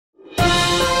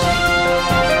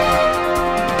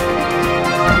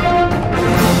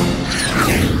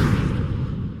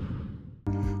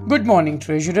Good morning,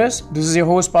 treasurers. This is your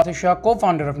host Parthesh Shah,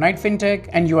 co-founder of Fintech,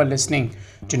 and you are listening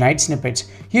to Night Snippets.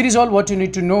 Here is all what you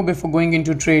need to know before going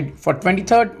into trade for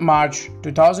 23rd March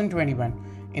 2021.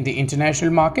 In the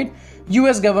international market,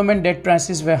 US government debt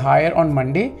prices were higher on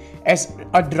Monday as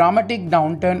a dramatic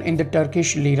downturn in the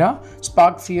Turkish lira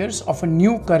sparked fears of a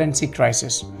new currency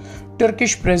crisis.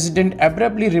 Turkish president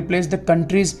abruptly replaced the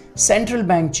country's central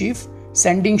bank chief,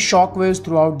 sending shockwaves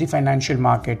throughout the financial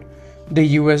market. The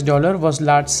US dollar was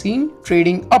last seen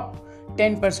trading up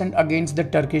 10% against the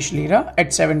Turkish lira at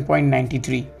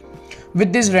 7.93.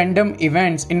 With these random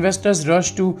events, investors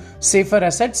rushed to safer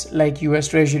assets like US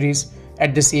treasuries.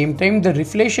 At the same time, the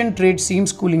reflation trade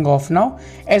seems cooling off now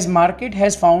as market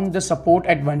has found the support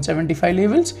at 175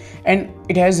 levels and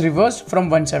it has reversed from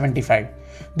 175.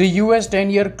 The US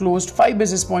 10-year closed 5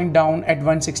 basis points down at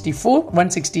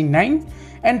 169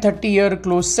 and 30-year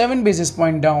closed 7 basis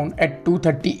points down at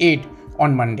 238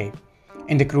 on Monday.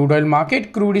 In the crude oil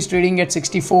market, crude is trading at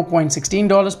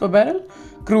 $64.16 per barrel.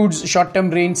 Crude's short-term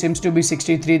range seems to be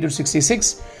 63 to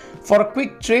 66. For a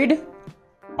quick trade,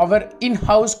 our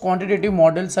in-house quantitative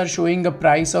models are showing a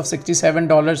price of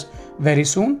 $67 very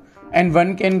soon, and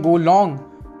one can go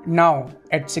long now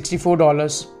at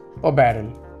 $64 per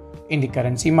barrel. In the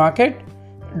currency market,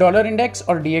 dollar index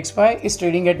or DXY is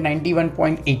trading at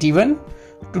 91.81.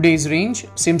 Today's range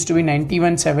seems to be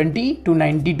 91.70 to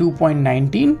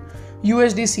 92.19.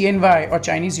 USD CNY or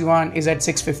Chinese yuan is at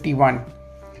 651.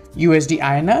 USD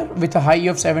INR with a high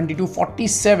of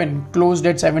 72.47 closed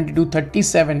at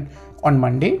 72.37 on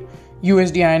Monday.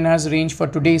 USD INR's range for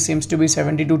today seems to be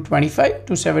 72.25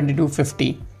 to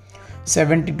 72.50.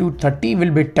 72.30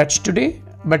 will be touched today,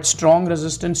 but strong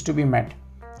resistance to be met.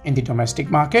 In the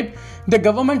domestic market, the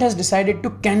government has decided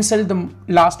to cancel the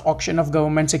last auction of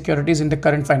government securities in the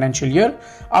current financial year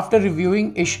after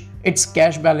reviewing its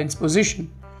cash balance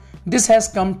position. This has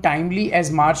come timely as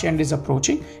March end is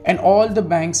approaching and all the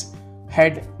banks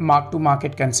had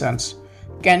mark-to-market concerns.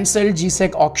 Cancelled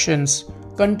GSEC auctions,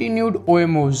 continued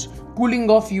OMOs, cooling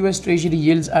off US Treasury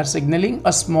yields are signaling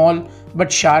a small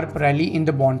but sharp rally in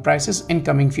the bond prices in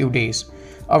coming few days.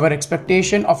 Our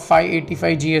expectation of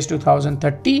 585 GS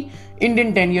 2030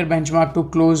 Indian 10-year benchmark to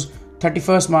close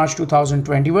 31st March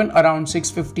 2021 around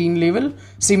 615 level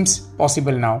seems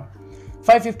possible now.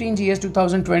 515 GS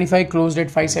 2025 closed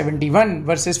at 571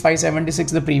 versus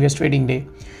 576 the previous trading day.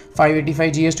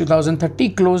 585 GS 2030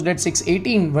 closed at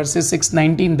 618 versus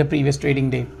 619 the previous trading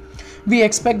day. We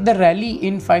expect the rally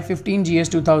in 515 GS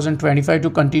 2025 to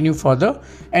continue further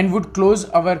and would close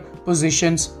our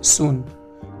positions soon.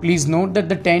 Please note that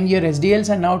the 10-year SDLs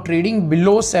are now trading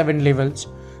below 7 levels.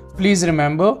 Please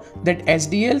remember that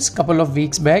SDLs couple of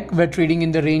weeks back were trading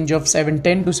in the range of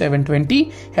 710 to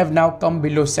 720 have now come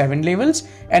below 7 levels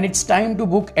and it's time to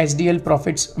book SDL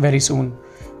profits very soon.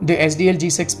 The SDL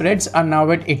GSEC spreads are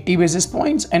now at 80 basis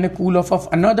points and a cool off of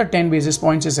another 10 basis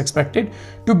points is expected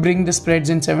to bring the spreads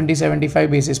in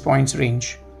 70-75 basis points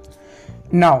range.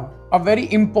 Now, a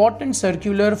very important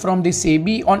circular from the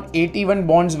SEBI on AT1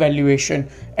 bonds valuation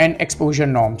and exposure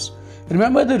norms.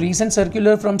 Remember the recent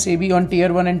circular from SEBI on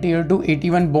Tier 1 and Tier 2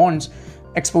 AT1 bonds,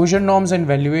 exposure norms and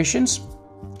valuations?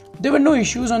 There were no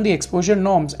issues on the exposure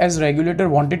norms as regulator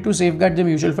wanted to safeguard the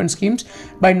mutual fund schemes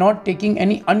by not taking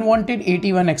any unwanted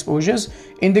AT1 exposures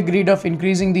in the greed of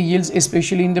increasing the yields,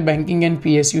 especially in the banking and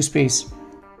PSU space.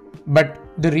 But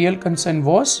the real concern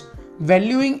was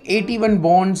valuing AT1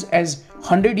 bonds as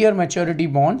 100-year maturity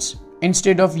bonds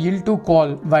instead of yield to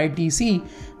call YTC,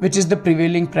 which is the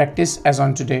prevailing practice as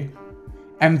on today.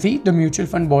 MV, the mutual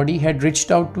fund body, had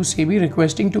reached out to SEBI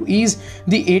requesting to ease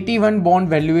the AT1 bond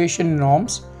valuation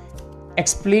norms,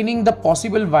 explaining the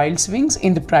possible wild swings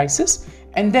in the prices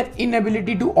and their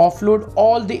inability to offload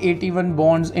all the AT1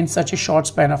 bonds in such a short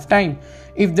span of time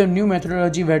if the new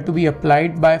methodology were to be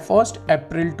applied by 1st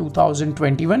April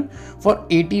 2021 for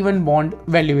AT1 bond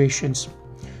valuations.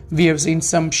 We have seen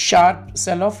some sharp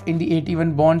sell-off in the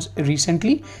AT1 bonds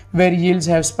recently where yields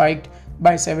have spiked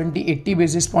by 70-80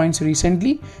 basis points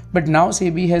recently, but now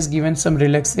SEBI has given some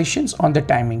relaxations on the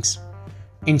timings.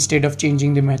 Instead of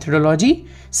changing the methodology,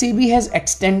 SEBI has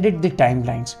extended the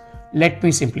timelines. Let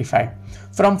me simplify.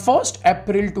 From 1st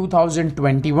April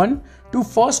 2021 to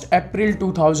 1st April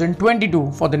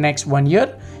 2022 for the next 1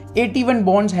 year, AT1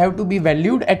 bonds have to be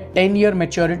valued at 10-year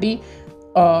maturity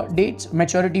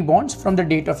bonds from the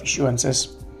date of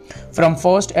issuances. From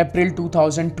 1st April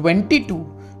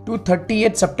 2022 to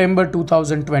 30th September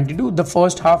 2022, the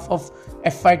first half of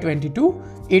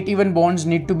FY22, AT1 bonds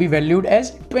need to be valued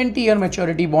as 20-year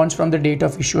maturity bonds from the date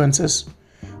of issuances.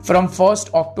 From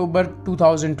 1st October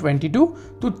 2022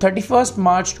 to 31st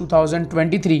March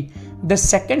 2023, the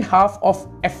second half of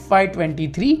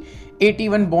FY23,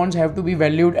 AT1 bonds have to be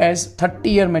valued as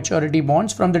 30-year maturity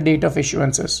bonds from the date of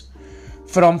issuances.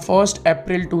 From 1st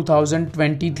April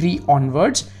 2023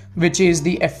 onwards, which is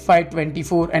the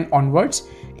FY24 and onwards,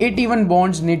 AT1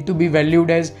 bonds need to be valued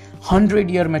as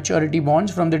 100-year maturity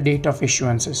bonds from the date of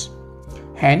issuances.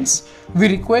 Hence, we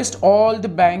request all the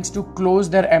banks to close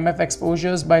their MF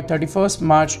exposures by 31st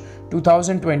March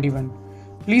 2021.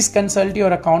 Please consult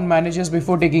your account managers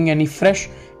before taking any fresh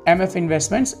MF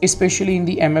investments, especially in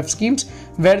the MF schemes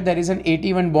where there is an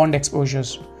AT1 bond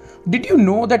exposures. Did you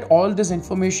know that all this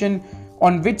information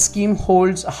on which scheme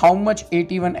holds how much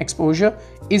AT1 exposure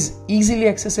is easily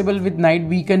accessible with Knight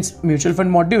Beacon's mutual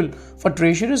fund module for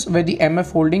treasurers, where the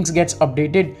MF holdings gets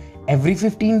updated every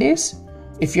 15 days?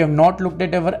 If you have not looked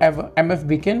at our MF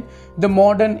Beacon, the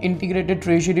modern integrated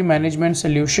treasury management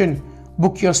solution,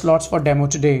 book your slots for demo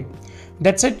today.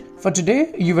 That's it for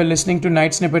today. You were listening to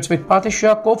Night Snippets with Parthesh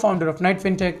Shah, co-founder of Knight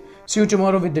Fintech. See you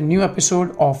tomorrow with the new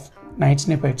episode of Night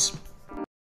Snippets.